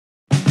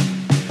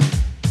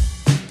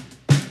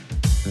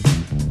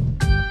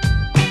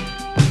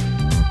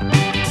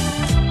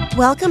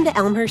Welcome to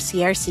Elmhurst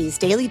CRC's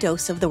Daily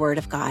Dose of the Word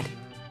of God.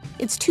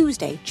 It's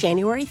Tuesday,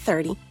 January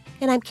 30,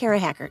 and I'm Kara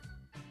Hackert.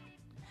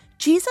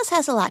 Jesus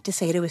has a lot to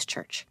say to his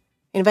church,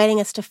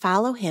 inviting us to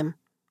follow him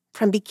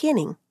from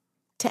beginning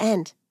to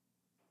end.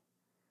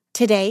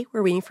 Today,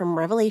 we're reading from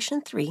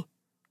Revelation 3,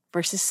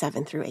 verses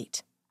 7 through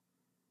 8.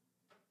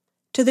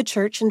 To the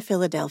church in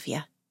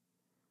Philadelphia.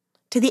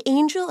 To the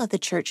angel of the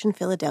church in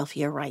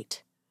Philadelphia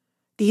write,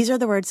 These are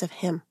the words of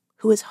him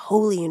who is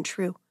holy and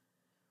true,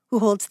 who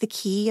holds the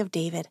key of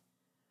David.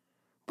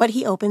 What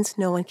he opens,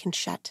 no one can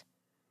shut,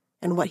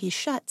 and what he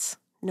shuts,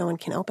 no one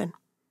can open.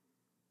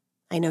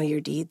 I know your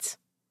deeds.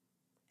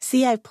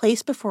 See, I've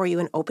placed before you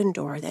an open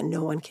door that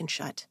no one can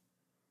shut.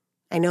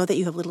 I know that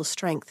you have little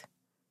strength,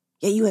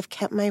 yet you have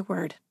kept my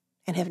word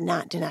and have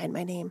not denied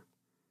my name.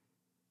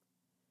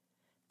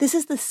 This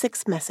is the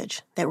sixth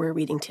message that we're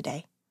reading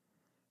today,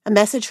 a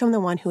message from the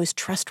one who is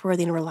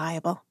trustworthy and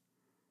reliable,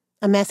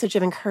 a message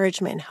of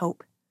encouragement and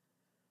hope.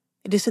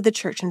 It is to the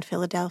church in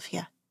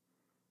Philadelphia,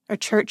 a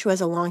church who has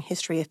a long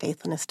history of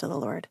faithfulness to the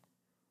Lord.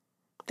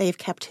 They have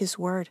kept his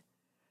word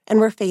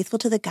and were faithful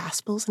to the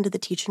Gospels and to the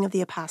teaching of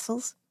the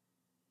apostles.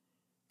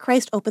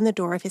 Christ opened the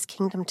door of his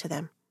kingdom to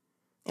them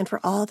and for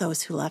all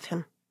those who love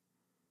him.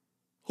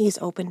 He has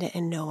opened it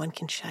and no one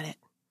can shut it.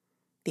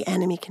 The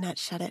enemy cannot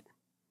shut it.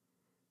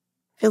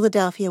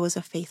 Philadelphia was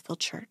a faithful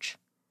church,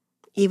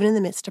 even in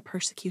the midst of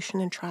persecution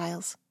and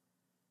trials.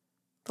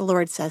 The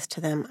Lord says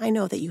to them, I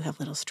know that you have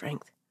little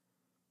strength.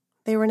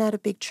 They were not a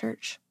big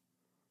church,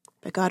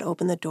 but God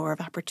opened the door of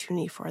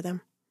opportunity for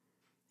them,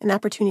 an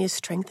opportunity to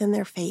strengthen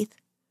their faith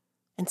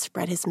and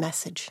spread his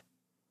message.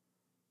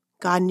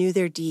 God knew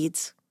their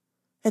deeds,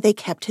 that they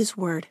kept his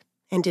word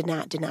and did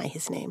not deny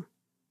his name.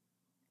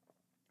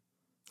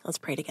 Let's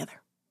pray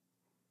together.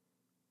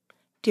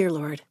 Dear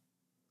Lord,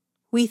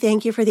 we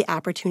thank you for the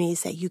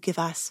opportunities that you give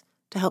us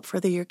to help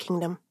further your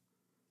kingdom.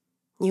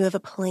 You have a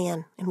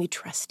plan, and we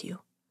trust you.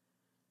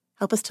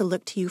 Help us to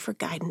look to you for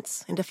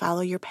guidance and to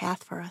follow your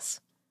path for us.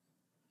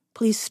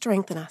 Please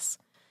strengthen us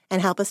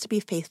and help us to be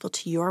faithful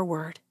to your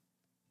word.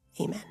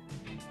 Amen.